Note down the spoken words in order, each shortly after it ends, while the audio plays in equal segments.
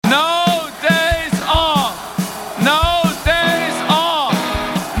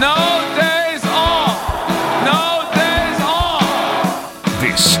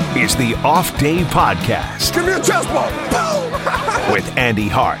the Off Day Podcast. Give me a chest bump. With Andy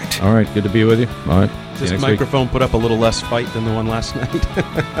Hart. All right, good to be with you. All right. This microphone put up a little less fight than the one last night.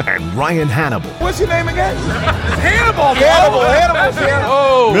 And Ryan Hannable. What's your name again? Hannable. Hannibal's here.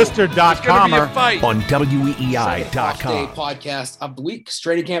 Oh, Mr.Comer On WEEI.com. Off Day Podcast of the week.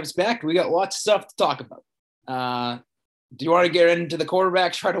 Straight Camp's back. We got lots of stuff to talk about. Do you want to get into the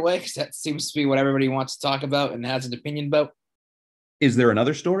quarterbacks right away? Because that seems to be what everybody wants to talk about and has an opinion about. Is there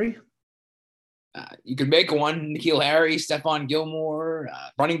another story? You could make one: N'Keal Harry, Stephon Gilmore,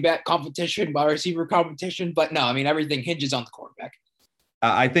 running back competition, wide receiver competition. But no, I mean, everything hinges on the quarterback.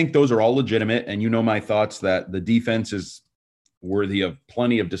 I think those are all legitimate. And you know my thoughts that the defense is worthy of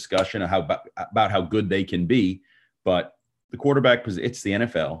plenty of discussion about how good they can be. But the quarterback, it's the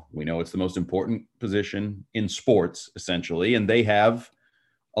NFL. We know it's the most important position in sports, essentially. And they have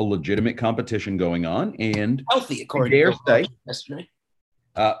a legitimate competition going on. And healthy, according to say, yesterday.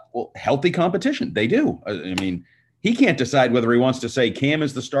 Healthy competition. They do. I mean, he can't decide whether he wants to say Cam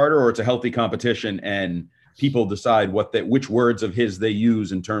is the starter or it's a healthy competition, and people decide which words of his they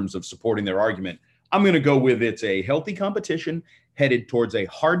use in terms of supporting their argument. I'm going to go with it's a healthy competition headed towards a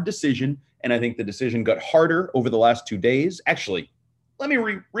hard decision, and I think the decision got harder over the last 2 days. Actually, let me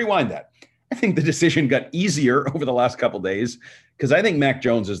rewind that. I think the decision got easier over the last couple days because I think Mac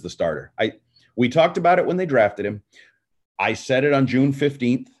Jones is the starter. We talked about it when they drafted him. I said it on June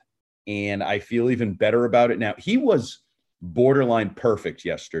 15th, and I feel even better about it now. He was borderline perfect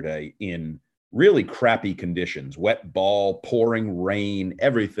yesterday in really crappy conditions, wet ball, pouring rain,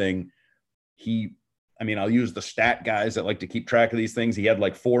 everything. I'll use the stat guys that like to keep track of these things. He had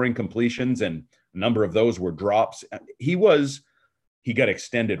like 4 incompletions, and a number of those were drops. He got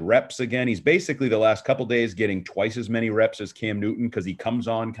extended reps again. He's basically the last couple days getting twice as many reps as Cam Newton because he comes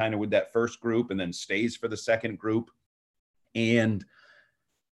on kind of with that first group and then stays for the second group. And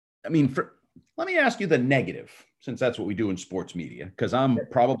I mean, let me ask you the negative, since that's what we do in sports media, because I'm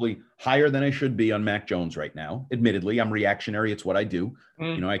probably higher than I should be on Mac Jones right now. Admittedly, I'm reactionary. It's what I do.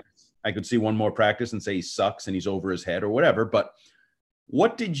 I could see one more practice and say he sucks and he's over his head or whatever. But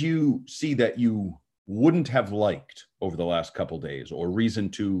what did you see that you wouldn't have liked over the last couple days, or reason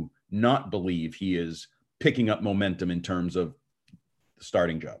to not believe he is picking up momentum in terms of the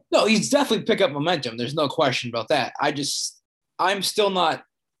starting job? No, he's definitely pick up momentum. There's no question about that. I'm still not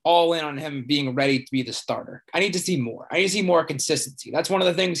all in on him being ready to be the starter. I need to see more. I need to see more consistency. That's one of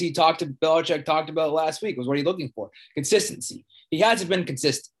the things Belichick talked about last week was what he's looking for. Consistency. He hasn't been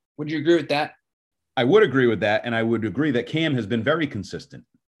consistent. Would you agree with that? I would agree with that. And I would agree that Cam has been very consistent,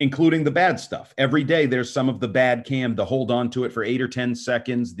 including the bad stuff. Every day there's some of the bad Cam, the hold on to it for 8 or 10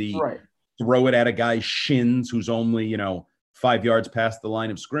 seconds, throw it at a guy's shins who's only, 5 yards past the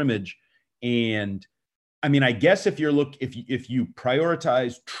line of scrimmage. And I mean, I guess if you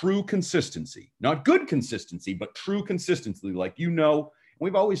prioritize true consistency, not good consistency, but true consistency,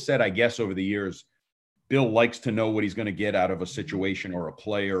 we've always said, I guess over the years, Bill likes to know what he's going to get out of a situation or a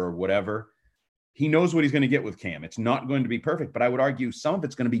player or whatever. He knows what he's going to get with Cam. It's not going to be perfect, but I would argue some of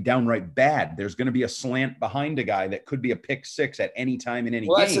it's going to be downright bad. There's going to be a slant behind a guy that could be a pick six at any time in any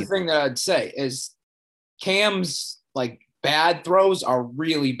game. That's the thing that I'd say is Cam's bad throws are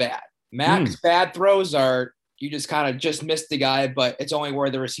really bad. Mac's bad throws are you just kind of just missed the guy, but it's only where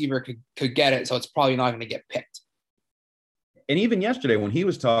the receiver could get it, so it's probably not going to get picked. And even yesterday when he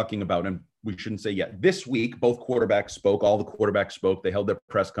was talking about, and we shouldn't say yet, this week both quarterbacks spoke, all the quarterbacks spoke, they held their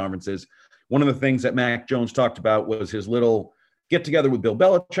press conferences. One of the things that Mac Jones talked about was his little get-together with Bill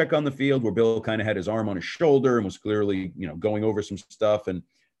Belichick on the field, where Bill kind of had his arm on his shoulder and was clearly, going over some stuff. And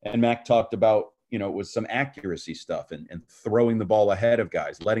Mac talked about, it was some accuracy stuff and throwing the ball ahead of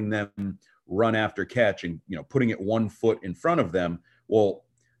guys, letting them run after catch and, putting it 1 foot in front of them. Well,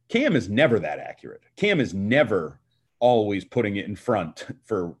 Cam is never that accurate. Cam is never always putting it in front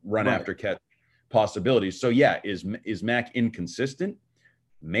for run after catch possibilities. So yeah, is Mac inconsistent?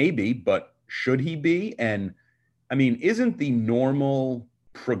 Maybe, but should he be? And I mean, isn't the normal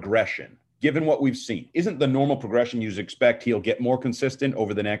progression, given what we've seen, isn't the normal progression you'd expect he'll get more consistent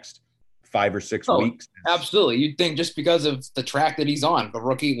over the next 5 or 6 weeks? Absolutely. You'd think just because of the track that he's on, the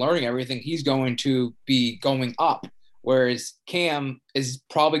rookie learning everything, he's going to be going up. Whereas Cam is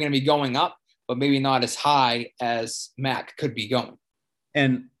probably going to be going up, but maybe not as high as Mac could be going.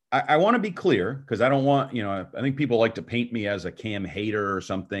 And I want to be clear because I don't want, I think people like to paint me as a Cam hater or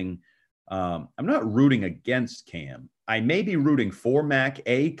something. I'm not rooting against Cam. I may be rooting for Mac,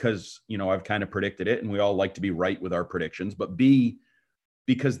 A, because, I've kind of predicted it and we all like to be right with our predictions, but B,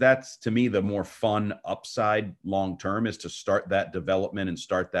 because that's, to me, the more fun upside long-term is to start that development and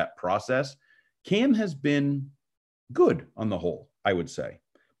start that process. Cam has been good on the whole, I would say.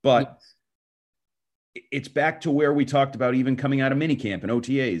 But it's back to where we talked about even coming out of minicamp and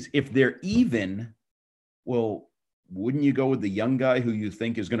OTAs. If they're even, well, wouldn't you go with the young guy who you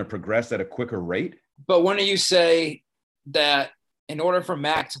think is going to progress at a quicker rate? But when you say that in order for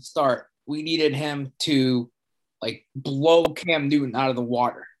Mac to start, we needed him to like blow Cam Newton out of the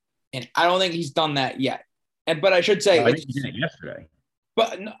water. And I don't think he's done that yet. But I should say, I think he did it yesterday.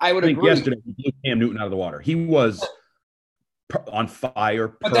 But I would I think agree. yesterday he blew Cam Newton out of the water. He was on fire.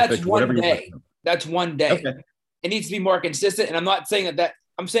 But perfect, that's one whatever you day. want. That's one day. Okay. It needs to be more consistent. And I'm not saying that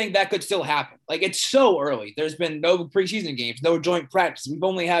I'm saying that could still happen. Like, it's so early. There's been no preseason games, no joint practice. We've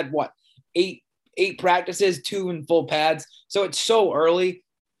only had eight practices, 2 in full pads. So it's so early.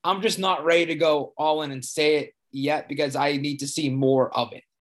 I'm just not ready to go all in and say it yet because I need to see more of it.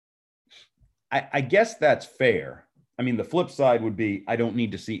 I guess that's fair. I mean, the flip side would be I don't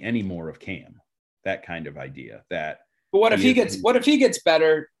need to see any more of Cam. That kind of idea. But what if he gets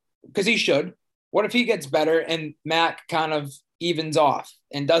better? Because he should. What if he gets better and Mac kind of evens off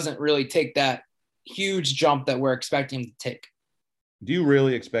and doesn't really take that huge jump that we're expecting him to take? Do you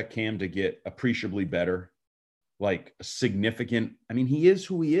really expect Cam to get appreciably better? Like a significant? I mean, he is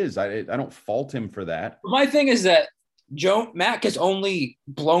who he is. I don't fault him for that. My thing is that Mac has only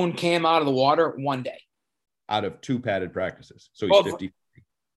blown Cam out of the water one day. Out of 2 padded practices. So he's 50. If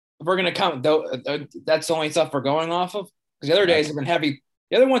we're going to count, though, that's the only stuff we're going off of. Because the other days have been heavy.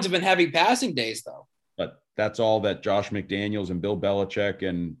 The other ones have been heavy passing days, though. But that's all that Josh McDaniels and Bill Belichick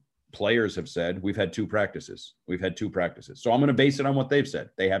and players have said. We've had 2 practices. So I'm going to base it on what they've said.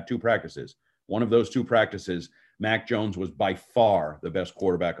 They have 2 practices. One of those 2 practices, Mac Jones was by far the best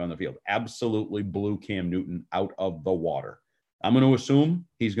quarterback on the field. Absolutely blew Cam Newton out of the water. I'm going to assume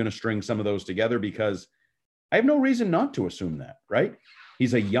he's going to string some of those together because I have no reason not to assume that, right?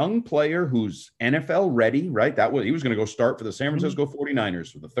 He's a young player who's NFL ready, right? He was going to go start for the San Francisco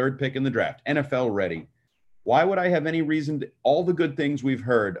 49ers with the 3rd pick in the draft, NFL ready. Why would I have any reason all the good things we've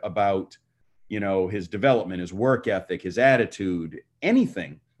heard about, his development, his work ethic, his attitude,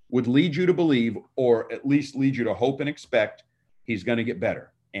 anything would lead you to believe, or at least lead you to hope and expect he's going to get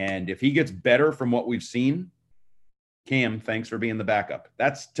better. And if he gets better from what we've seen, Cam, thanks for being the backup.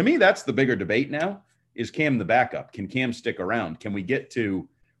 To me, that's the bigger debate now. Is Cam the backup? Can Cam stick around? Can we get to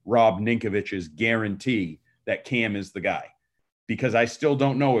Rob Ninkovich's guarantee that Cam is the guy? Because I still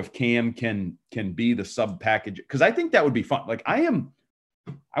don't know if Cam can be the sub package. Because I think that would be fun. Like I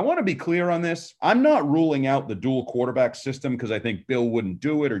want to be clear on this. I'm not ruling out the dual quarterback system because I think Bill wouldn't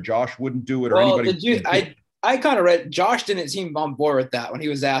do it or Josh wouldn't do it or anybody. I kind of read Josh didn't seem on board with that when he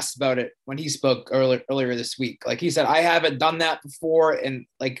was asked about it when he spoke earlier this week. Like he said, I haven't done that before, and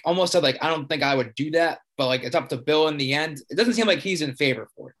like almost said like I don't think I would do that, but like it's up to Bill in the end. It doesn't seem like he's in favor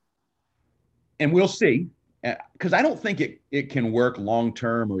for it. And we'll see, because I don't think it can work long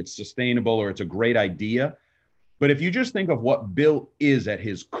term or it's sustainable or it's a great idea. But if you just think of what Bill is at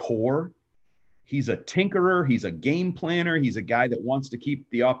his core, he's a tinkerer. He's a game planner. He's a guy that wants to keep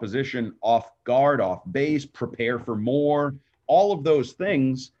the opposition off guard, off base, prepare for more, all of those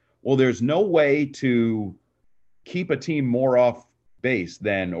things. Well, there's no way to keep a team more off base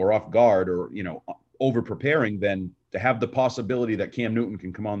or off guard or, over preparing than to have the possibility that Cam Newton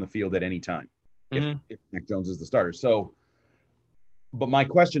can come on the field at any time if Mac Jones is the starter. So, but my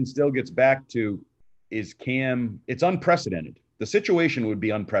question still gets back to, is Cam, it's unprecedented. The situation would be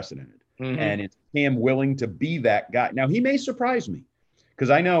unprecedented. And is Cam willing to be that guy? Now, he may surprise me because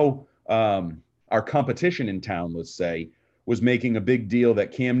I know our competition in town, let's say, was making a big deal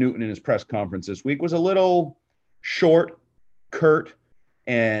that Cam Newton in his press conference this week was a little short, curt,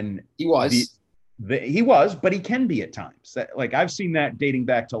 and he was. He was, but he can be at times. Like I've seen that dating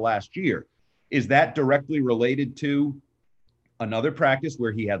back to last year. Is that directly related to another practice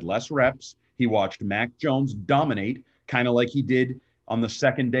where he had less reps? He watched Mac Jones dominate, kind of like he did on the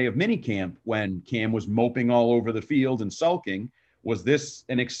second day of minicamp when Cam was moping all over the field and sulking. Was this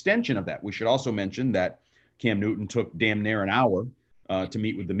an extension of that? We should also mention that Cam Newton took damn near an hour to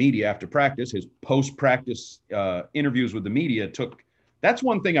meet with the media after practice. His post-practice interviews with the media that's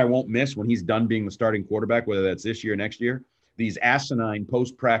one thing I won't miss when he's done being the starting quarterback, whether that's this year or next year. These asinine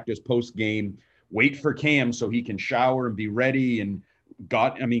post-practice, post-game, wait for Cam so he can shower and be ready. And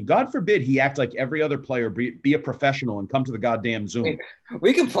God forbid he act like every other player, be a professional and come to the goddamn Zoom.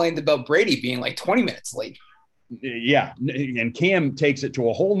 We complained about Brady being like 20 minutes late. Yeah. And Cam takes it to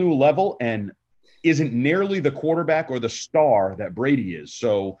a whole new level and isn't nearly the quarterback or the star that Brady is.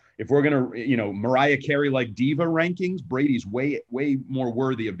 So if we're going to, Mariah Carey like diva rankings, Brady's way, way more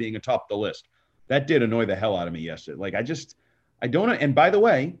worthy of being atop the list. That did annoy the hell out of me yesterday. Like I don't know. And by the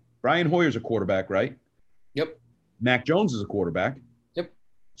way, Brian Hoyer's a quarterback, right? Yep. Mac Jones is a quarterback. Yep.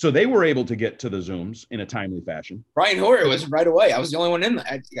 So they were able to get to the Zooms in a timely fashion. Brian Hoyer was right away. I was the only one in there.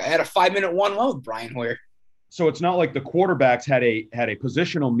 I had a 5-minute one load with Brian Hoyer. So it's not like the quarterbacks had a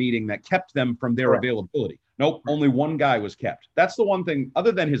positional meeting that kept them from their availability. Nope, only one guy was kept. That's the one thing,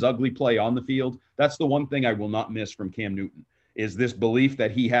 other than his ugly play on the field, that's the one thing I will not miss from Cam Newton, is this belief that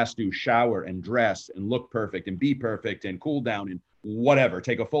he has to shower and dress and look perfect and be perfect and cool down and whatever,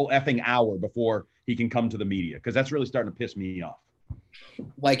 take a full effing hour before he can come to the media, because that's really starting to piss me off.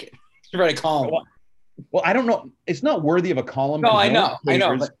 Like it. You're very calm. Well, I don't know. It's not worthy of a column. No, I know.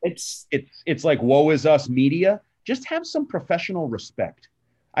 But it's like woe is us media. Just have some professional respect.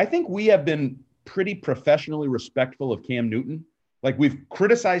 I think we have been pretty professionally respectful of Cam Newton. Like, we've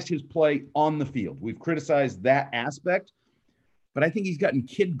criticized his play on the field. We've criticized that aspect, but I think he's gotten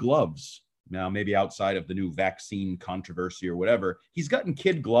kid gloves now, maybe outside of the new vaccine controversy or whatever. He's gotten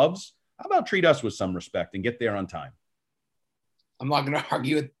kid gloves. How about treat us with some respect and get there on time? I'm not going to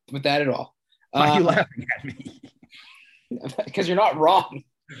argue with that at all. Why are you laughing at me? Because you're not wrong.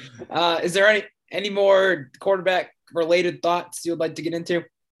 Is there any more quarterback related thoughts you would like to get into?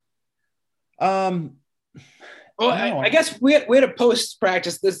 Well, I guess we had a post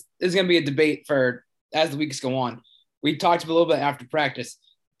practice. This is going to be a debate for as the weeks go on. We talked a little bit after practice.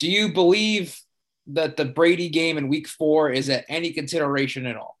 Do you believe that the Brady game in week 4 is at any consideration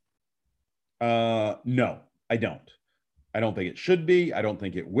at all? No, I don't. I don't think it should be. I don't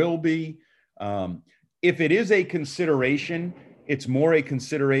think it will be. If it is a consideration, it's more a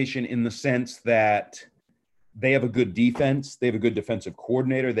consideration in the sense that they have a good defense. They have a good defensive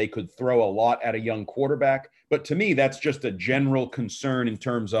coordinator. They could throw a lot at a young quarterback. But to me, that's just a general concern in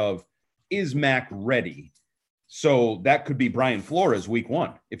terms of, is Mac ready? So that could be Brian Flores week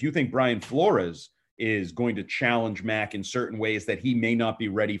 1. If you think Brian Flores is going to challenge Mac in certain ways that he may not be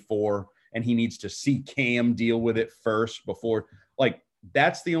ready for, and he needs to see Cam deal with it first before, like,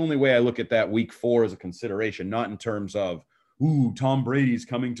 that's the only way I look at that week 4 as a consideration, not in terms of, ooh, Tom Brady's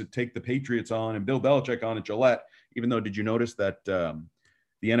coming to take the Patriots on and Bill Belichick on at Gillette. Even though, did you notice that the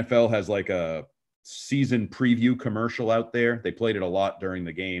NFL has like a season preview commercial out there? They played it a lot during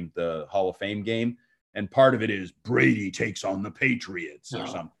the game, the Hall of Fame game. And part of it is Brady takes on the Patriots or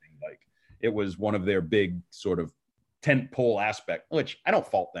something. Like, it was one of their big sort of tent pole aspect, which I don't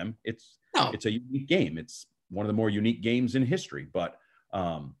fault them. It's a unique game. It's one of the more unique games in history. But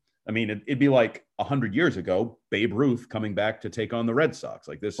I mean, it'd be like 100 years ago, Babe Ruth coming back to take on the Red Sox.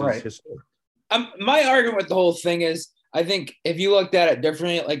 Like, this is historic. My argument with the whole thing is, I think if you looked at it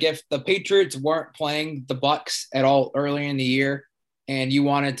differently, like if the Patriots weren't playing the Bucs at all earlier in the year, and you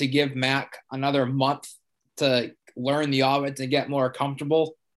wanted to give Mac another month to learn the offense and get more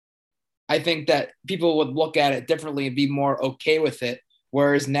comfortable, I think that people would look at it differently and be more okay with it.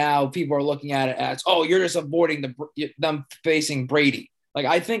 Whereas now people are looking at it as, oh, you're just avoiding them facing Brady. Like,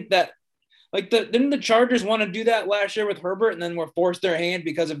 I think that, like, didn't the Chargers want to do that last year with Herbert and then were forced their hand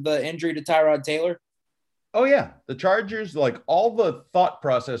because of the injury to Tyrod Taylor? Oh, yeah. The Chargers, like, all the thought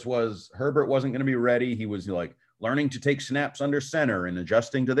process was Herbert wasn't going to be ready. He was, like, learning to take snaps under center and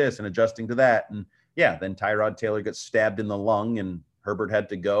adjusting to this and adjusting to that. And, yeah, then Tyrod Taylor got stabbed in the lung and Herbert had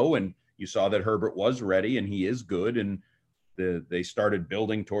to go. And you saw that Herbert was ready and he is good. And they started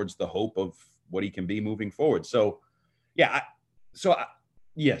building towards the hope of what he can be moving forward. So, yeah,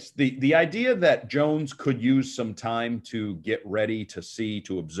 yes, the idea that Jones could use some time to get ready, to see,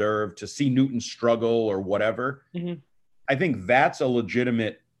 to observe, to see Newton struggle or whatever, I think that's a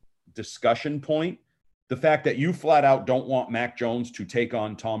legitimate discussion point. The fact that you flat out don't want Mac Jones to take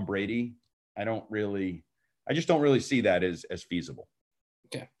on Tom Brady, I just don't really see that as feasible.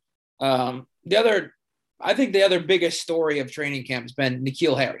 Okay. I think the other biggest story of training camp has been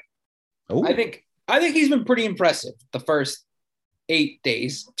N'Keal Harry. Oh. I think he's been pretty impressive the first 8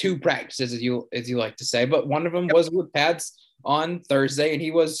 days, 2 practices, as you like to say, but one of them was with pads on Thursday, and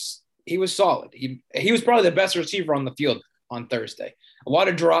he was solid. He was probably the best receiver on the field on Thursday. A lot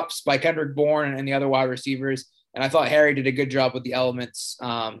of drops by Kendrick Bourne and the other wide receivers, and I thought Harry did a good job with the elements,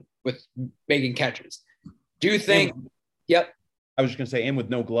 with making catches. Do you think? Yep. I was just going to say, and with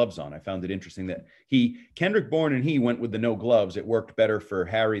no gloves on, I found it interesting that Kendrick Bourne and he went with the no gloves. It worked better for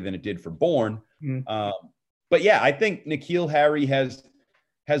Harry than it did for Bourne. But yeah, I think N'Keal Harry has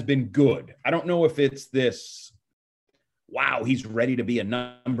been good. I don't know if it's this, wow, he's ready to be a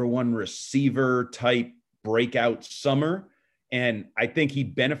number 1 receiver type breakout summer. And I think he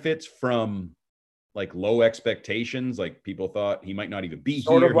benefits from like low expectations. Like, people thought he might not even be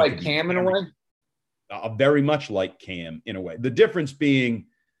sort here. Sort of like Cam in a way. Very much like Cam in a way. The difference being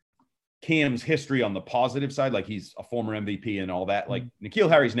Cam's history on the positive side, like he's a former MVP and all that. Like, N'Keal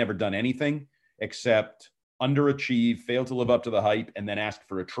Harry's never done anything except underachieve, fail to live up to the hype, and then ask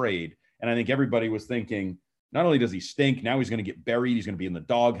for a trade. And I think everybody was thinking, not only does he stink, now he's going to get buried. He's going to be in the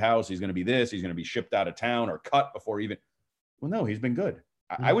doghouse. He's going to be this. He's going to be shipped out of town or cut before even. Well, no, he's been good.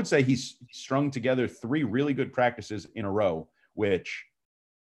 I would say he's strung together 3 really good practices in a row, which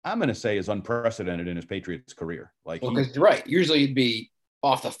I'm going to say is unprecedented in his Patriots career. Like, because you're right. Usually you'd be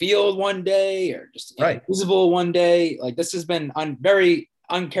off the field one day or just right. invisible one day. Like, this has been very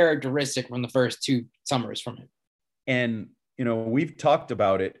uncharacteristic from the first 2 summers from him. And, we've talked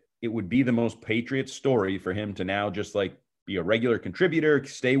about it. It would be the most Patriots story for him to now just like be a regular contributor,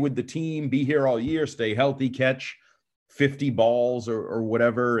 stay with the team, be here all year, stay healthy, catch 50 balls or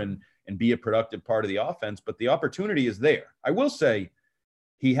whatever, and be a productive part of the offense. But the opportunity is there. I will say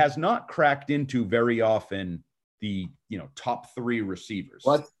he has not cracked into very often the, top 3 receivers.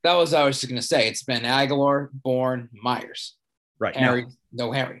 Well, that was I was just going to say. It's been Aguilar, Bourne, Myers. Right. Harry, now,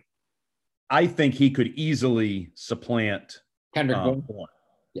 no Harry. I think he could easily supplant Kendrick Bourne.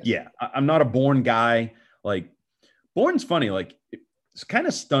 Yes. Yeah. I'm not a Bourne guy. Like, Bourne's funny. Like, it's kind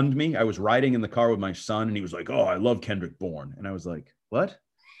of stunned me. I was riding in the car with my son and he was like, "Oh, I love Kendrick Bourne." And I was like, "What?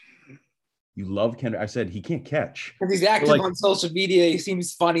 You love Kendrick?" I said, "He can't catch." Because he's active on social media. He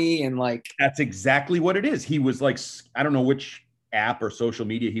seems funny and like. That's exactly what it is. He was like, I don't know which app or social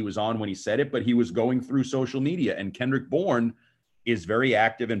media he was on when he said it, but he was going through social media, and Kendrick Bourne is very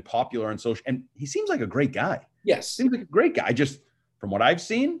active and popular on social. And he seems like a great guy. Yes. Seems like a great guy. Just from what I've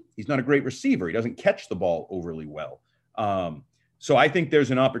seen, he's not a great receiver. He doesn't catch the ball overly well. So I think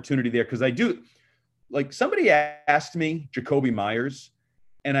there's an opportunity there, because I do, like, somebody asked me Jakobi Meyers,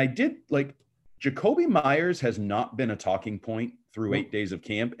 and I did, like, Jakobi Meyers has not been a talking point through 8 days of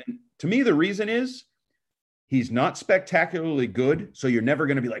camp. And to me, the reason is he's not spectacularly good. So you're never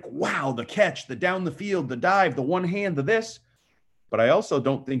going to be like, wow, the catch, the down the field, the dive, the one hand, the this. But I also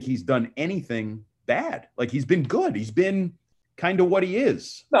don't think he's done anything bad. Like, he's been good. He's been kind of what he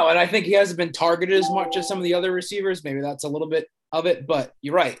is. No, and I think he hasn't been targeted as much as some of the other receivers. Maybe that's a little bit of it, but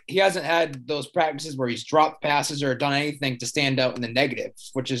you're right. He hasn't had those practices where he's dropped passes or done anything to stand out in the negative,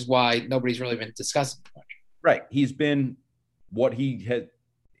 which is why nobody's really been discussing much. Right. He's been what he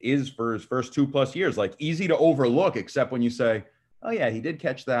is for his first 2+ years, like, easy to overlook, except when you say, "Oh yeah, he did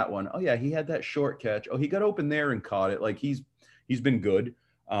catch that one. Oh yeah, he had that short catch. Oh, he got open there and caught it." Like, he's been good.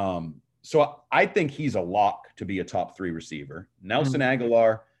 So I think he's a lock to be a top 3 receiver. Nelson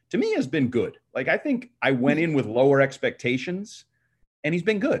Aguilar, to me, has been good. Like, I think I went in with lower expectations, and he's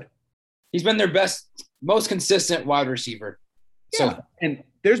been good. He's been their best, most consistent wide receiver. Yeah. So, and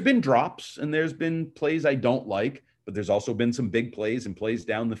there's been drops, and there's been plays I don't like, but there's also been some big plays and plays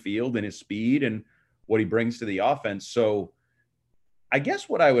down the field and his speed and what he brings to the offense. So I guess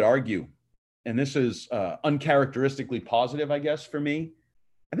what I would argue, and this is uncharacteristically positive, I guess, for me,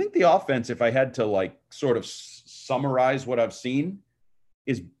 I think the offense, if I had to like sort of summarize what I've seen,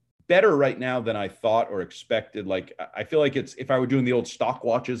 is better right now than I thought or expected. Like, I feel like it's, if I were doing the old stock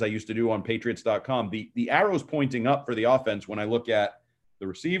watches I used to do on Patriots.com, the arrow's pointing up for the offense when I look at the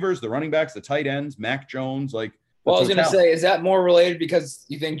receivers, the running backs, the tight ends, Mac Jones. Like, well, I was going to say, is that more related because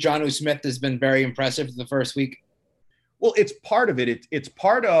you think Jonnu Smith has been very impressive the first week? Well, it's part of it. It's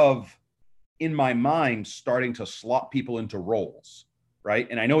part of, in my mind, starting to slot people into roles. Right.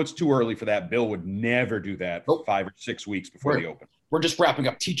 And I know it's too early for that. Bill would never do that 5 or 6 weeks before the open. We're just wrapping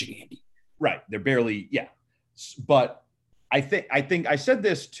up teaching, Andy. Right. They're barely. Yeah. But I think I said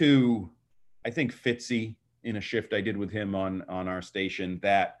this to, I think, Fitzy in a shift I did with him on our station,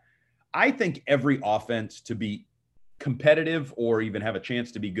 that I think every offense, to be competitive or even have a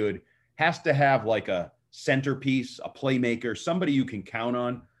chance to be good, has to have like a centerpiece, a playmaker, somebody you can count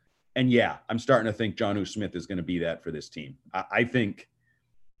on. And yeah, I'm starting to think Jonnu Smith is going to be that for this team. I think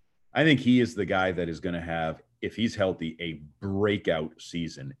he is the guy that is going to have, if he's healthy, a breakout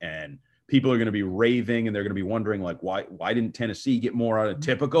season. And people are going to be raving, and they're going to be wondering, like, why didn't Tennessee get more out of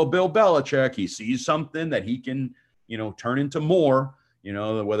typical Bill Belichick? He sees something that he can, turn into more,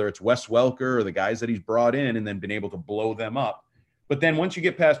 whether it's Wes Welker or the guys that he's brought in and then been able to blow them up. But then once you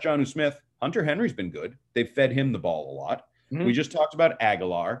get past Jonnu Smith, Hunter Henry's been good. They've fed him the ball a lot. Mm-hmm. We just talked about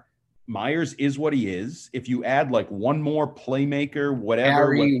Aguilar. Myers is what he is. If you add like one more playmaker,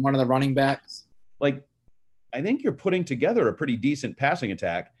 whatever, one of the running backs, like, I think you're putting together a pretty decent passing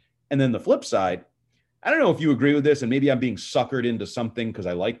attack. And then the flip side, I don't know if you agree with this, and maybe I'm being suckered into something because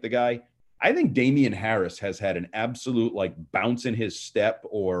I like the guy. I think Damian Harris has had an absolute like bounce in his step,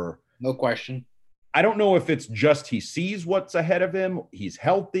 or no question. I don't know if it's just he sees what's ahead of him. He's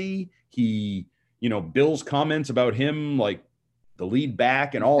healthy. He, Bill's comments about him, like the lead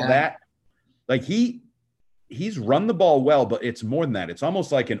back and all that. Like he's run the ball well, but it's more than that. It's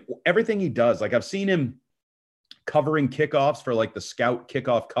almost like everything he does. Like, I've seen him covering kickoffs for like the scout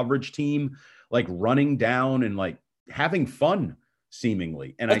kickoff coverage team, like running down and like having fun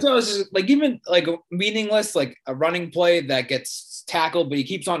seemingly. And that's what I was just, like, even like meaningless, like a running play that gets tackled, but he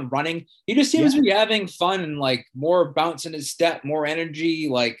keeps on running. He just seems to be having fun and like more bounce in his step, more energy.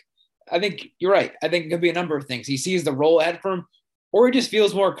 Like, I think you're right. I think it could be a number of things. He sees the role ahead for him, or he just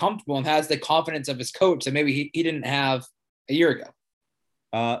feels more comfortable and has the confidence of his coach that maybe he didn't have a year ago.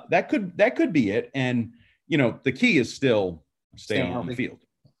 That could be it. And, you know, the key is still stay on the field.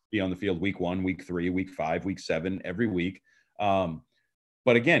 Be on the field week 1, week 3, week 5, week 7, every week.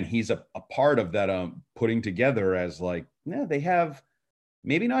 But again, he's a part of that putting together as like, they have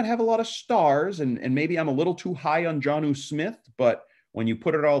maybe not have a lot of stars, and maybe I'm a little too high on Jonnu Smith, but when you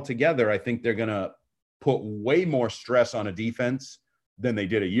put it all together, I think they're going to put way more stress on a defense than they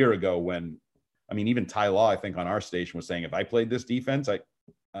did a year ago when, I mean, even Ty Law, I think on our station was saying, if I played this defense, I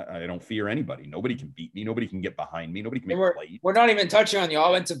don't fear anybody. Nobody can beat me. Nobody can get behind me. Nobody can make plays. We're not even touching on the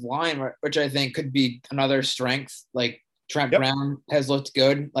offensive line, which I think could be another strength. Like Trent Brown has looked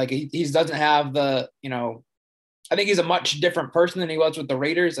good. Like he doesn't have the, you know, I think he's a much different person than he was with the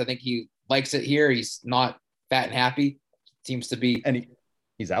Raiders. I think he likes it here. He's not fat and happy. Seems to be. And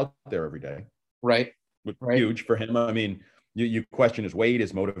he's out there every day. Right. Huge for him. I mean, you question his weight,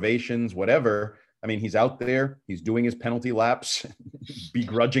 his motivations, whatever. I mean, he's out there. He's doing his penalty laps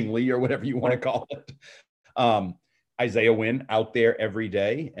begrudgingly or whatever you want to call it. Isaiah Wynn out there every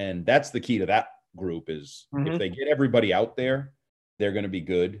day. And that's the key to that group is if they get everybody out there, they're going to be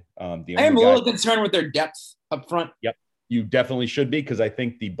good. I am a little concerned with their depth up front. Yep. You definitely should be, because I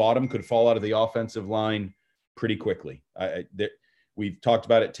think the bottom could fall out of the offensive line pretty quickly. We've talked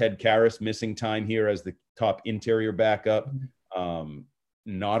about it. Ted Karras missing time here as the top interior backup.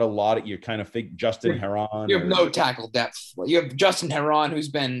 Not a lot of, you're kind of Justin Herron. You have no tackle depth. You have Justin Herron, who's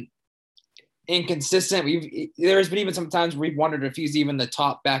been inconsistent. There's been even some times we've wondered if he's even the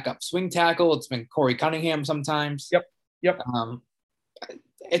top backup swing tackle. It's been Corey Cunningham sometimes. Yep.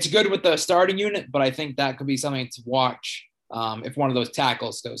 It's good with the starting unit, but I think that could be something to watch if one of those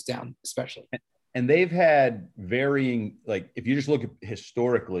tackles goes down, especially. And they've had varying, like if you just look at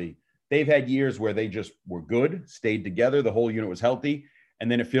historically, they've had years where they just were good, stayed together, the whole unit was healthy.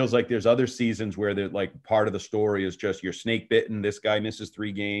 And then it feels like there's other seasons where they're like part of the story is just you're snake bitten. This guy misses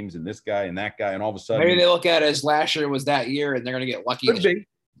 3 games and this guy and that guy. And all of a sudden, maybe they look at it as last year was that year and they're going to get lucky. Could be.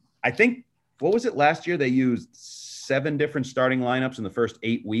 I think, what was it last year? They used 7 different starting lineups in the first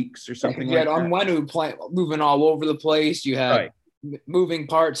 8 weeks or something like that. You had Onwenu moving all over the place. You had moving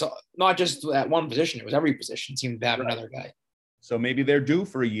parts, not just at one position. It was every position seemed to have another guy. So maybe they're due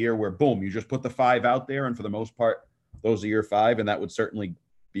for a year where, boom, you just put the 5 out there. And for the most part, those are your 5. And that would certainly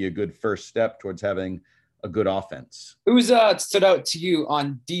be a good first step towards having a good offense. Who's stood out to you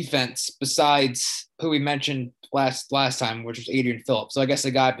on defense besides who we mentioned last time, which was Adrian Phillips? So I guess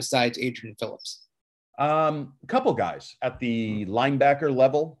a guy besides Adrian Phillips. A couple guys at the linebacker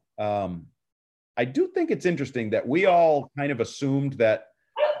level. I do think it's interesting that we all kind of assumed that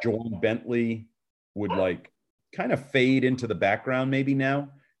Ja'Whaun Bentley would like kind of fade into the background maybe now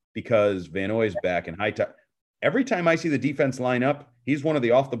because Van Noy's back and Hightower. Every time I see the defense line up, he's one of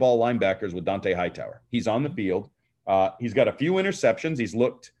the off-the-ball linebackers with Dante Hightower. He's on the field. He's got a few interceptions. He's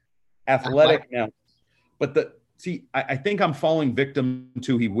looked athletic now. But I think I'm falling victim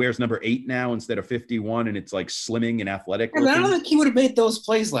to he wears number 8 now instead of 51, and it's like slimming and athletic. I don't think he would have made those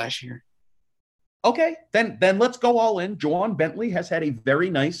plays last year. Okay, then let's go all in. Ja'Whaun Bentley has had a very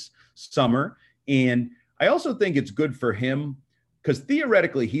nice summer, and I also think it's good for him because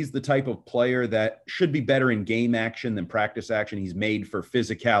theoretically he's the type of player that should be better in game action than practice action. He's made for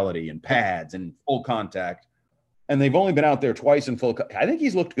physicality and pads and full contact, and they've only been out there twice in full. I think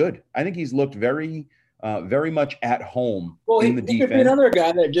he's looked good. I think he's looked very much at home in the defense. He could be another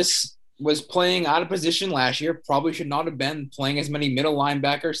guy that just was playing out of position last year, probably should not have been playing as many middle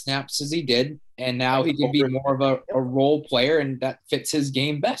linebacker snaps as he did. And now he can be more of a role player, and that fits his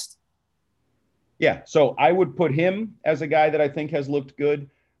game best. Yeah, so I would put him as a guy that I think has looked good.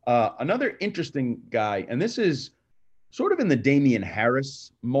 Another interesting guy, and this is sort of in the Damian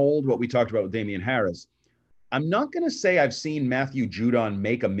Harris mold, what we talked about with Damian Harris. I'm not going to say I've seen Matthew Judon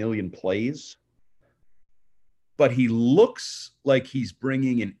make a million plays, but he looks like he's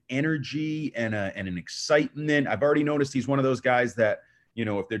bringing an energy and an excitement. I've already noticed he's one of those guys that, you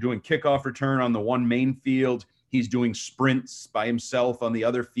know, if they're doing kickoff return on the one main field, he's doing sprints by himself on the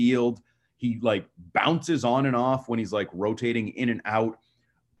other field. He like bounces on and off when he's like rotating in and out.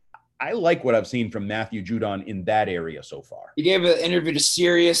 I like what I've seen from Matthew Judon in that area so far. He gave an interview to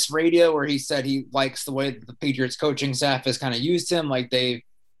Sirius Radio where he said he likes the way that the Patriots coaching staff has kind of used him. Like they've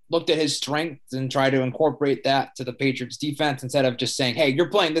looked at his strengths and tried to incorporate that to the Patriots defense instead of just saying, hey, you're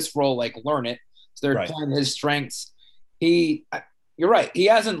playing this role, like learn it. So they're playing his strengths. You're right. He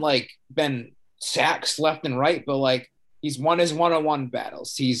hasn't like been sacks left and right, but like he's won his one-on-one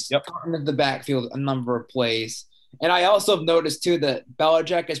battles. He's gotten into the backfield a number of plays. And I also have noticed too that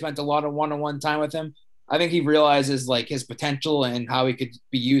Belichick has spent a lot of one-on-one time with him. I think he realizes like his potential and how he could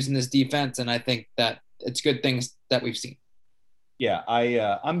be used in this defense. And I think that it's good things that we've seen. Yeah,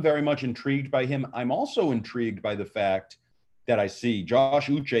 I'm very much intrigued by him. I'm also intrigued by the fact that I see Josh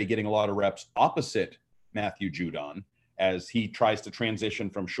Uche getting a lot of reps opposite Matthew Judon as he tries to transition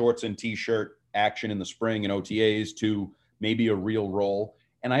from shorts and T-shirt action in the spring and OTAs to maybe a real role.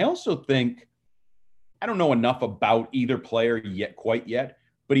 And I also think, I don't know enough about either player quite yet,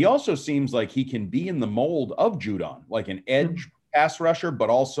 but he also seems like he can be in the mold of Judon, like an edge pass rusher, but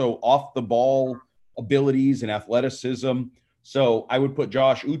also off the ball abilities and athleticism. So I would put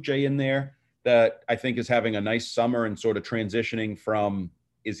Josh Uche in there that I think is having a nice summer and sort of transitioning from,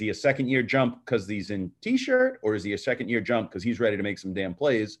 is he a second year jump because he's in T-shirt, or is he a second year jump because he's ready to make some damn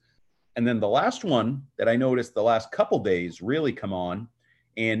plays? And then the last one that I noticed the last couple days really come on,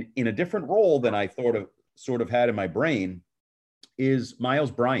 and in a different role than I sort of had in my brain, is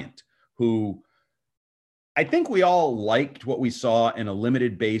Miles Bryant, who I think we all liked what we saw in a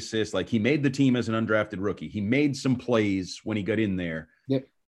limited basis. Like he made the team as an undrafted rookie. He made some plays when he got in there. Yep.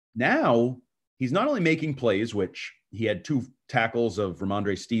 Now he's not only making plays, which he had 2 tackles of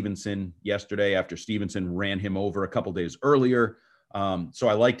Ramondre Stevenson yesterday after Stevenson ran him over a couple days earlier. So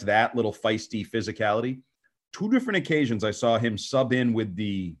I liked that little feisty physicality. 2 different occasions I saw him sub in with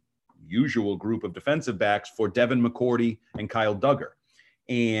the usual group of defensive backs for Devin McCourty and Kyle Duggar,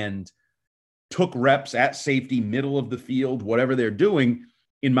 and took reps at safety, middle of the field, whatever they're doing.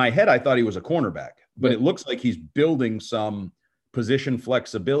 In my head, I thought he was a cornerback, but it looks like he's building some position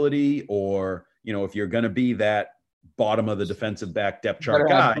flexibility, or, you know, if you're going to be that bottom of the defensive back depth chart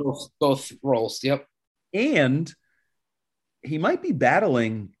guy. Both roles. Yep. And he might be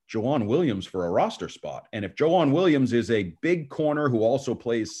battling Joejuan Williams for a roster spot. And if Joejuan Williams is a big corner who also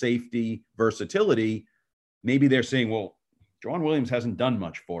plays safety versatility, maybe they're saying, well, Joejuan Williams hasn't done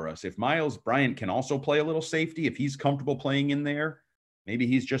much for us. If Miles Bryant can also play a little safety, if he's comfortable playing in there, maybe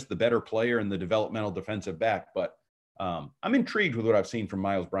he's just the better player in the developmental defensive back. But I'm intrigued with what I've seen from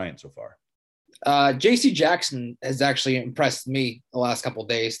Miles Bryant so far. JC Jackson has actually impressed me the last couple of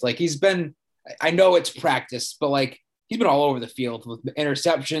days. Like he's been, I know it's practice, but like he's been all over the field with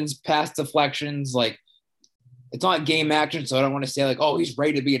interceptions, pass deflections. Like it's not game action, so I don't want to say like, oh, he's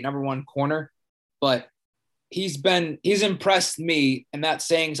ready to be a number 1 corner, but he's impressed me, and that's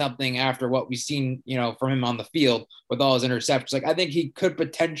saying something after what we've seen, you know, from him on the field with all his interceptions. Like I think he could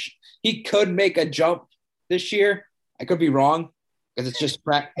make a jump this year. I could be wrong because it's just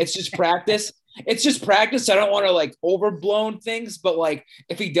practice. It's just practice. I don't want to like overblown things, but like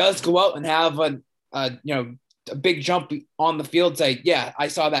if he does go out and have a big jump on the field, say, yeah, I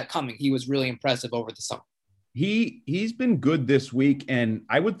saw that coming. He was really impressive over the summer. He's been good this week, and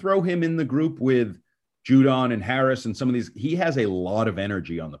I would throw him in the group with Judon and Harris and some of these. He has a lot of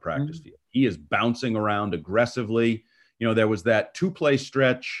energy on the practice field. He is bouncing around aggressively. You know, there was that 2-play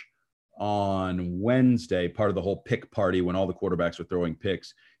stretch on Wednesday, part of the whole pick party when all the quarterbacks were throwing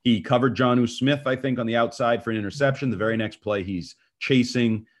picks. He covered Jonnu Smith, I think, on the outside for an interception. The very next play, he's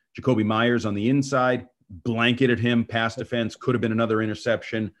chasing Jacoby Myers on the inside, blanketed him, pass defense, could have been another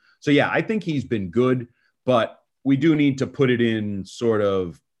interception. So, yeah, I think he's been good, but we do need to put it in sort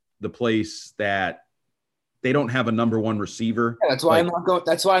of the place that they don't have a number 1 receiver. Yeah, that's why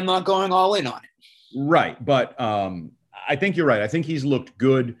I'm not going all in on it. Right. But I think you're right. I think he's looked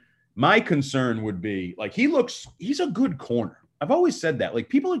good. My concern would be like, he's a good corner. I've always said that. Like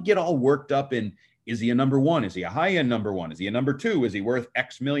people get all worked up in, is he a number 1? Is he a high-end number 1? Is he a number 2? Is he worth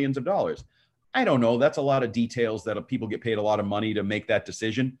X millions of dollars? I don't know. That's a lot of details that people get paid a lot of money to make that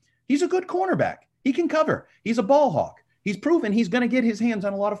decision. He's a good cornerback. He can cover. He's a ball hawk. He's proven he's going to get his hands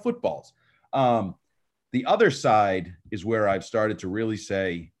on a lot of footballs. The other side is where I've started to really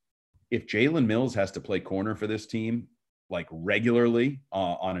say, if Jalen Mills has to play corner for this team, like regularly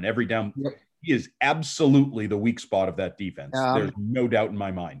on an every down, he is absolutely the weak spot of that defense. There's no doubt in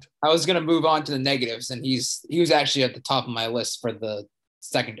my mind. I was going to move on to the negatives, and he was actually at the top of my list for the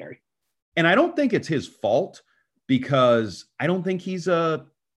secondary. And I don't think it's his fault, because I don't think he's a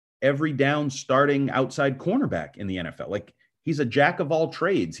every down starting outside cornerback in the NFL. Like he's a jack of all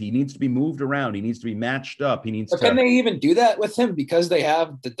trades. He needs to be moved around. He needs to be matched up. Can they even do that with him because they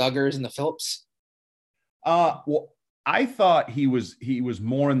have the Duggars and the Phillips? Well, I thought he was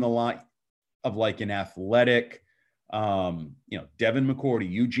more in the line of like an athletic, Devin McCourty,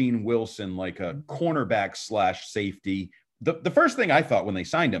 Eugene Wilson, like a cornerback / safety. The first thing I thought when they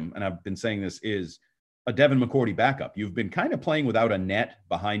signed him, and I've been saying this, is a Devin McCourty backup. You've been kind of playing without a net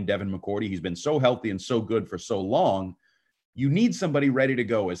behind Devin McCourty. He's been so healthy and so good for so long. You need somebody ready to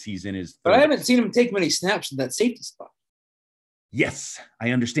go as he's in his 30s. But I haven't seen him take many snaps in that safety spot. Yes,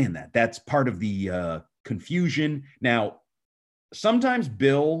 I understand that. That's part of the confusion. Now, sometimes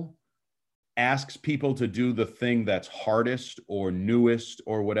Bill asks people to do the thing that's hardest or newest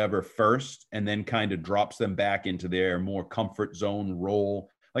or whatever first, and then kind of drops them back into their more comfort zone role.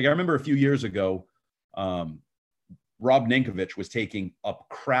 Like I remember a few years ago, Rob Ninkovich was taking a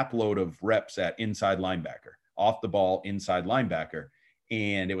crap load of reps at inside linebacker, off the ball inside linebacker.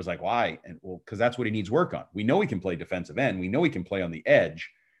 And it was like, why? And well, because that's what he needs work on. We know he can play defensive end. We know he can play on the edge.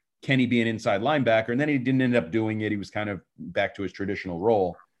 Can he be an inside linebacker? And then he didn't end up doing it. He was kind of back to his traditional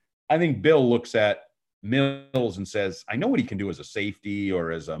role. I think Bill looks at Mills and says, I know what he can do as a safety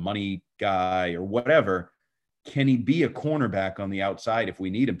or as a money guy or whatever. Can he be a cornerback on the outside if we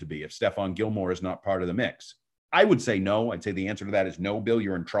need him to be, if Stephon Gilmore is not part of the mix? I would say no. I'd say the answer to that is no, Bill.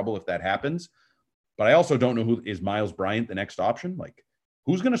 You're in trouble if that happens. But I also don't know who is Miles Bryant the next option. Like,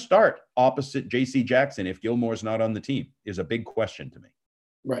 who's going to start opposite J.C. Jackson if Gilmore's not on the team is a big question to me.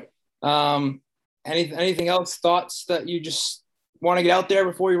 Right. Anything else, thoughts that you just want to get out there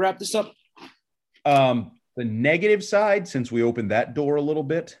before we wrap this up? The negative side, since we opened that door a little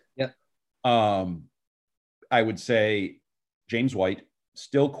bit. Yeah. I would say James White,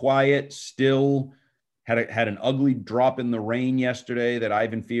 still quiet, still had an ugly drop in the rain yesterday that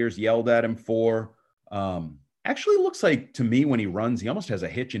Ivan Fears yelled at him for. Actually looks like to me when he runs, he almost has a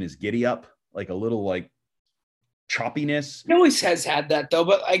hitch in his giddy up, like a little like choppiness. He always has had that though,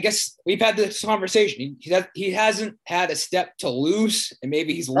 but I guess we've had this conversation. He hasn't had a step to lose, and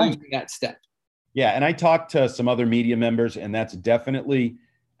maybe he's losing that step. Yeah, and I talked to some other media members, and that's definitely,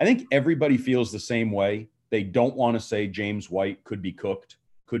 I think everybody feels the same way. They don't want to say James White could be cooked,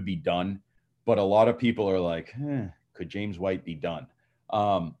 could be done, but a lot of people are like, could James White be done?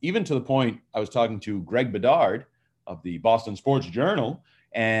 Even to the point, I was talking to Greg Bedard of the Boston Sports Journal,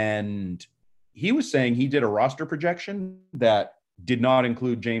 and he was saying he did a roster projection that did not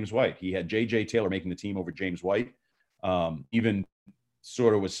include James White. He had J.J. Taylor making the team over James White. Even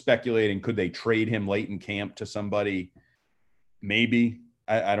sort of was speculating, could they trade him late in camp to somebody? Maybe.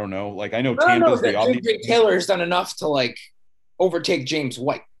 I don't know. Like, I know Tampa's the obvious. J.J. Taylor has done enough to, like, overtake James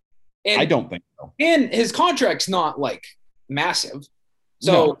White. And, I don't think so. And his contract's not, like, massive.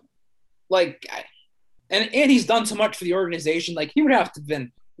 So, No. like, and he's done so much for the organization. Like, he would have to have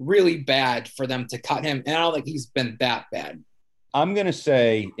been really bad for them to cut him. And I don't think he's been that bad. I'm going to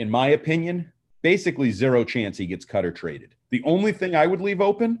say, in my opinion, basically zero chance he gets cut or traded. The only thing I would leave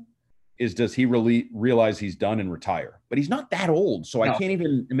open is, does he really realize he's done and retire? But he's not that old, so I can't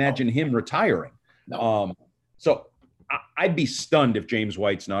even imagine him retiring. No. So I'd be stunned if James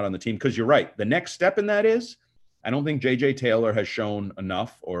White's not on the team, because you're right. The next step in that is, I don't think J.J. Taylor has shown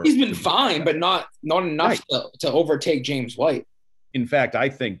enough. Or he's been fine, but not enough to overtake James White. In fact, I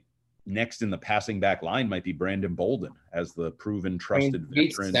think next in the passing back line might be Brandon Bolden as the proven trusted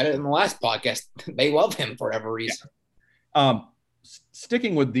veteran. We said it in the last podcast. They love him for whatever reason. Yeah.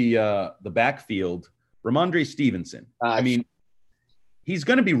 Sticking with the backfield, Ramondre Stevenson. I mean, he's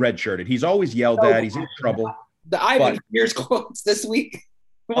going to be redshirted. He's always yelled at. He's in trouble. The Ivan Fears quotes this week.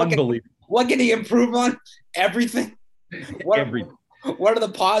 Unbelievable. What can he improve on? Everything. Everything. What are the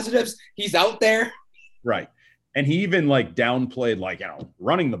positives? He's out there. Right. And he even like downplayed, like,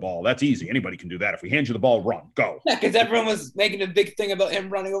 running the ball. That's easy. Anybody can do that. If we hand you the ball, run, go. Yeah, because everyone was making a big thing about him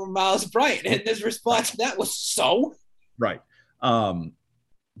running over Miles Bryant. And his response to that was so. Right.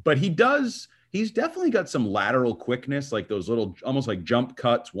 But he's definitely got some lateral quickness, like those little, almost like jump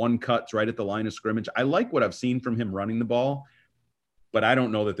cuts, one cuts right at the line of scrimmage. I like what I've seen from him running the ball, but I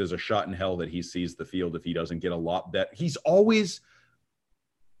don't know that there's a shot in hell that he sees the field if he doesn't get a lot better. He's always,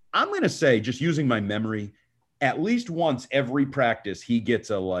 I'm going to say, just using my memory, at least once every practice, he gets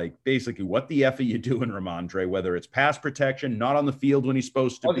a, like, basically, what the F are you doing, Ramondre? Whether it's pass protection, not on the field when he's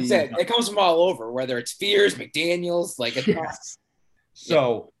supposed to be. It comes from all over, whether it's Fears, McDaniels, like it's yes.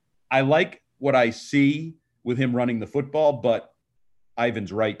 So I like what I see with him running the football, but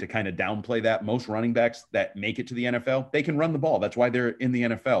Ivan's right to kind of downplay that. Most running backs that make it to the NFL, they can run the ball. That's why they're in the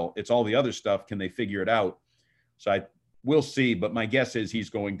NFL. It's all the other stuff. Can they figure it out? So we'll see, but my guess is he's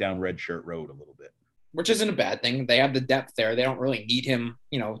going down red shirt road a little bit. Which isn't a bad thing. They have the depth there. They don't really need him,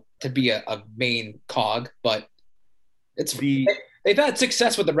 to be a main cog, but they've had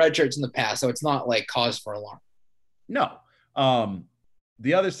success with the red shirts in the past, so it's not like cause for alarm. No.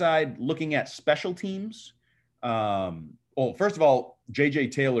 The other side, looking at special teams, Well, first of all, J.J.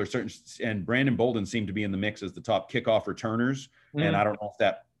 Taylor and Brandon Bolden seem to be in the mix as the top kickoff returners. And I don't know if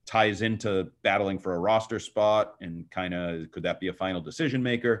that ties into battling for a roster spot and kind of could that be a final decision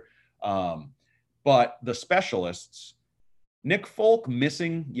maker. But the specialists, Nick Folk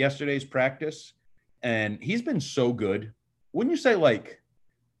missing yesterday's practice, and he's been so good. Wouldn't you say like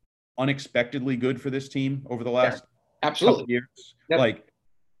unexpectedly good for this team over the last absolutely couple years? Yep. Like,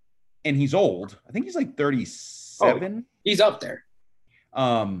 and he's old. I think he's like 37. Oh, he's up there.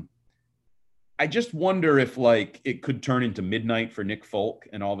 I just wonder if like it could turn into midnight for Nick Folk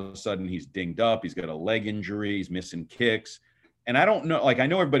and all of a sudden he's dinged up. He's got a leg injury. He's missing kicks. And I don't know, like I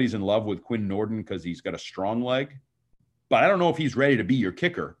know everybody's in love with Quinn Nordin because he's got a strong leg, but I don't know if he's ready to be your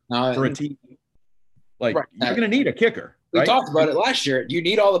kicker for a team. Like you're going to need a kicker. We talked about it last year. You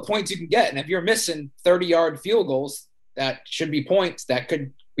need all the points you can get. And if you're missing 30-yard field goals, that should be points that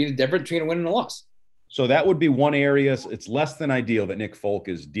could be the difference between a win and a loss. So that would be one area. It's less than ideal that Nick Folk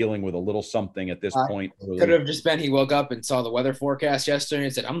is dealing with a little something at this point. Could have just been he woke up and saw the weather forecast yesterday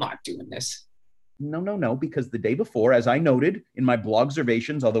and said, I'm not doing this. No, because the day before, as I noted in my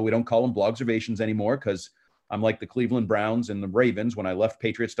blogservations, although we don't call them blogservations anymore because I'm like the Cleveland Browns and the Ravens. When I left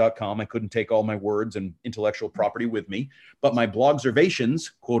Patriots.com, I couldn't take all my words and intellectual property with me. But my blogservations,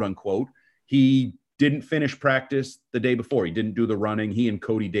 quote unquote, he didn't finish practice the day before. He didn't do the running. He and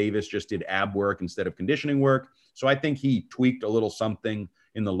Cody Davis just did ab work instead of conditioning work. So I think he tweaked a little something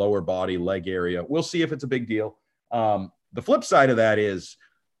in the lower body leg area. We'll see if it's a big deal. The flip side of that is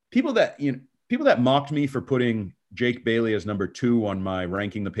people that mocked me for putting Jake Bailey as number 2 on my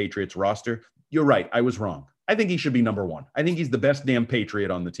ranking the Patriots roster. You're right. I was wrong. I think he should be number 1. I think he's the best damn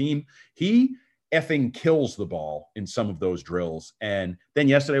Patriot on the team. He effing kills the ball in some of those drills. And then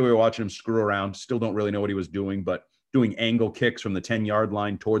yesterday we were watching him screw around. Still don't really know what he was doing, but doing angle kicks from the 10-yard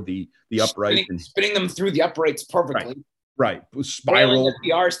line toward the upright. Spinning them through the uprights perfectly. Right. Spiral. The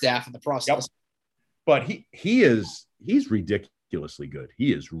PR staff in the process. Yep. But he's ridiculously good.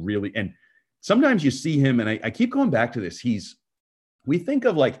 He is really, and sometimes you see him, and I keep going back to this. We think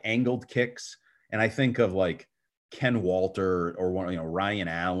of like angled kicks, and I think of like Ken Walter or Ryan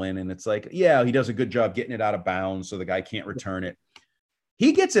Allen. And it's like, yeah, he does a good job getting it out of bounds so the guy can't return it.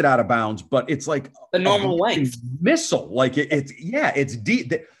 He gets it out of bounds, but it's like the normal length missile. Like it's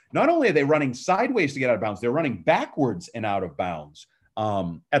deep. Not only are they running sideways to get out of bounds, they're running backwards and out of bounds.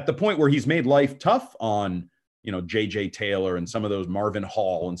 At the point where he's made life tough on, J.J. Taylor and some of those Marvin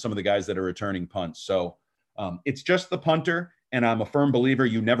Hall and some of the guys that are returning punts. So it's just the punter. And I'm a firm believer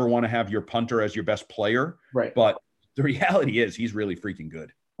you never want to have your punter as your best player. Right. But the reality is he's really freaking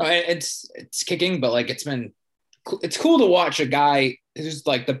good. It's kicking, but like it's cool to watch a guy who's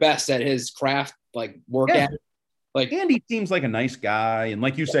like the best at his craft, like work at it. Like, and he seems like a nice guy. And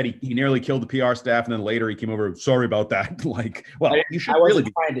like you said, he nearly killed the PR staff. And then later he came over, sorry about that. Like, well, you should really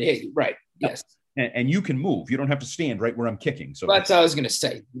be trying to hit you. Right. Yes. And you can move. You don't have to stand right where I'm kicking. So that's what I was going to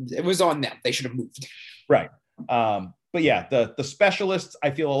say. It was on them. They should have moved. Right. But yeah, the specialists,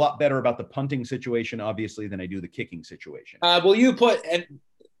 I feel a lot better about the punting situation, obviously, than I do the kicking situation. Will you put, and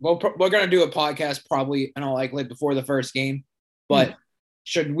we're going to do a podcast probably, in all likelihood, before the first game, but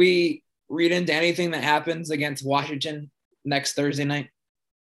should we read into anything that happens against Washington next Thursday night?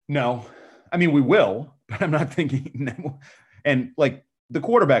 No. I mean, we will, but I'm not thinking. And like the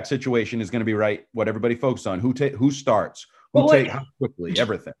quarterback situation is going to be right. What everybody focuses on, who starts, how quickly,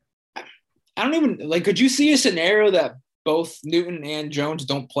 everything. I don't even could you see a scenario that both Newton and Jones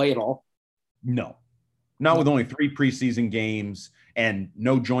don't play at all? No, not with only 3 preseason games and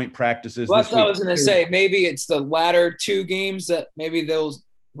no joint practices. Well, that's what I was going to say. Maybe it's the latter 2 games that maybe those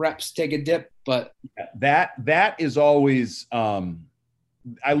reps take a dip, but that is always, I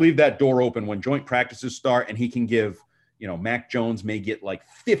leave that door open when joint practices start and he can give, Mac Jones may get like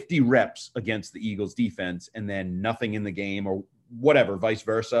 50 reps against the Eagles defense and then nothing in the game or whatever, vice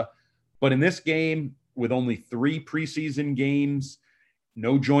versa. But in this game, with only 3 preseason games,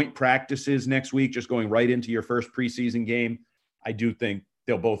 no joint practices next week, just going right into your first preseason game, I do think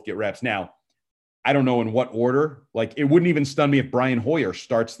they'll both get reps. Now, I don't know in what order. Like, it wouldn't even stun me if Brian Hoyer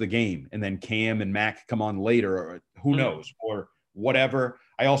starts the game and then Cam and Mac come on later, or who knows, or whatever.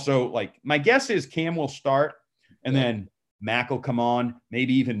 I also, my guess is Cam will start and then Mac will come on,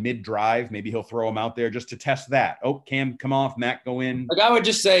 maybe even mid-drive. Maybe he'll throw him out there just to test that. Oh, Cam, come off, Mac, go in. I would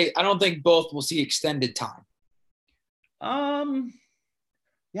just say I don't think both will see extended time.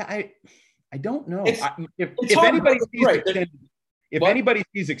 Yeah, I don't know. If anybody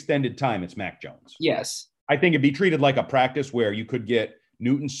sees extended time, it's Mac Jones. Yes. I think it'd be treated like a practice where you could get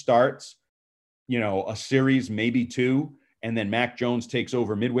Newton starts, a series, maybe 2, and then Mac Jones takes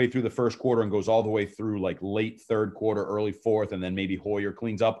over midway through the first quarter and goes all the way through like late third quarter, early fourth, and then maybe Hoyer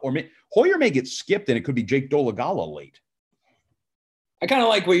cleans up, or Hoyer may get skipped and it could be Jake Dolegala late. I kind of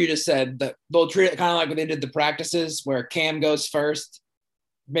like what you just said, that they'll treat it kind of like what they did the practices where Cam goes first,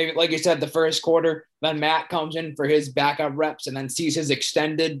 maybe like you said, the first quarter, then Matt comes in for his backup reps and then sees his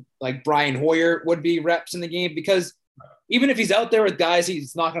extended, like Brian Hoyer would be, reps in the game, because even if he's out there with guys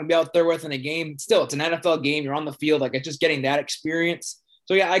he's not going to be out there with in a game, still, it's an NFL game. You're on the field. Like, it's just getting that experience.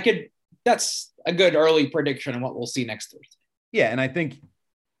 So, yeah, that's a good early prediction on what we'll see next Thursday. Yeah, and I think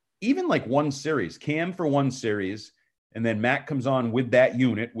even like one series, Cam for one series, and then Matt comes on with that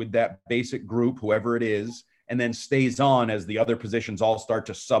unit, with that basic group, whoever it is, and then stays on as the other positions all start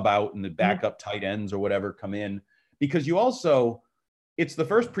to sub out and the backup tight ends or whatever come in. Because you also – it's the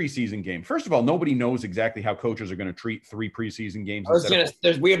first preseason game. First of all, nobody knows exactly how coaches are going to treat 3 preseason games.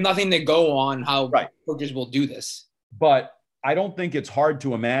 We have nothing to go on how coaches will do this. But I don't think it's hard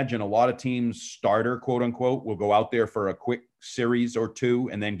to imagine a lot of teams' starter, quote unquote, will go out there for a quick series or 2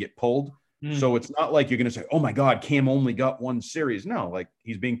 and then get pulled. So it's not like you're going to say, oh my God, Cam only got 1 series. No, like,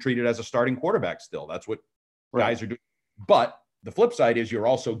 he's being treated as a starting quarterback still. That's what guys are doing. But the flip side is you're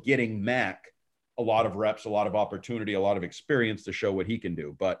also getting Mac a lot of reps, a lot of opportunity, a lot of experience to show what he can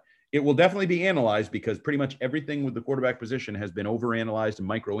do. But it will definitely be analyzed, because pretty much everything with the quarterback position has been overanalyzed and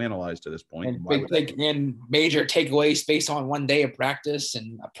microanalyzed to this point. And major takeaways based on one day of practice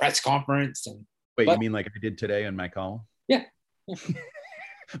and a press conference. You mean like I did today in my column? Yeah.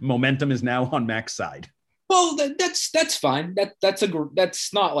 Momentum is now on Mac's side. Well, that's fine.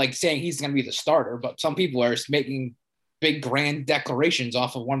 That's not like saying he's going to be the starter, but some people are making big grand declarations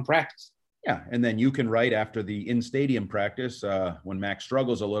off of one practice. Yeah, and then you can write after the in-stadium practice, when Mac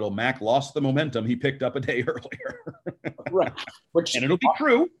struggles a little, Mac lost the momentum he picked up a day earlier. Right. And it'll be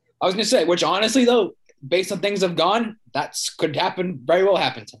true. I was going to say, which honestly, though, based on things have gone, that could happen, very well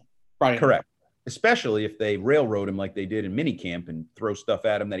happen to him. Friday night. Correct. Especially if they railroad him like they did in minicamp and throw stuff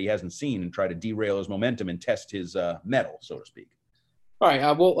at him that he hasn't seen and try to derail his momentum and test his mettle, so to speak. All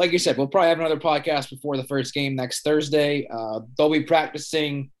right. Well, like you said, we'll probably have another podcast before the first game next Thursday. They'll be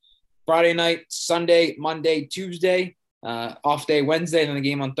practicing Friday night, Sunday, Monday, Tuesday, off day Wednesday, and then the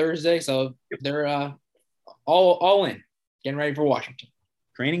game on Thursday. So they're all in, getting ready for Washington.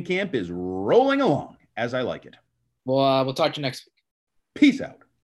 Training camp is rolling along as I like it. We'll talk to you next week. Peace out.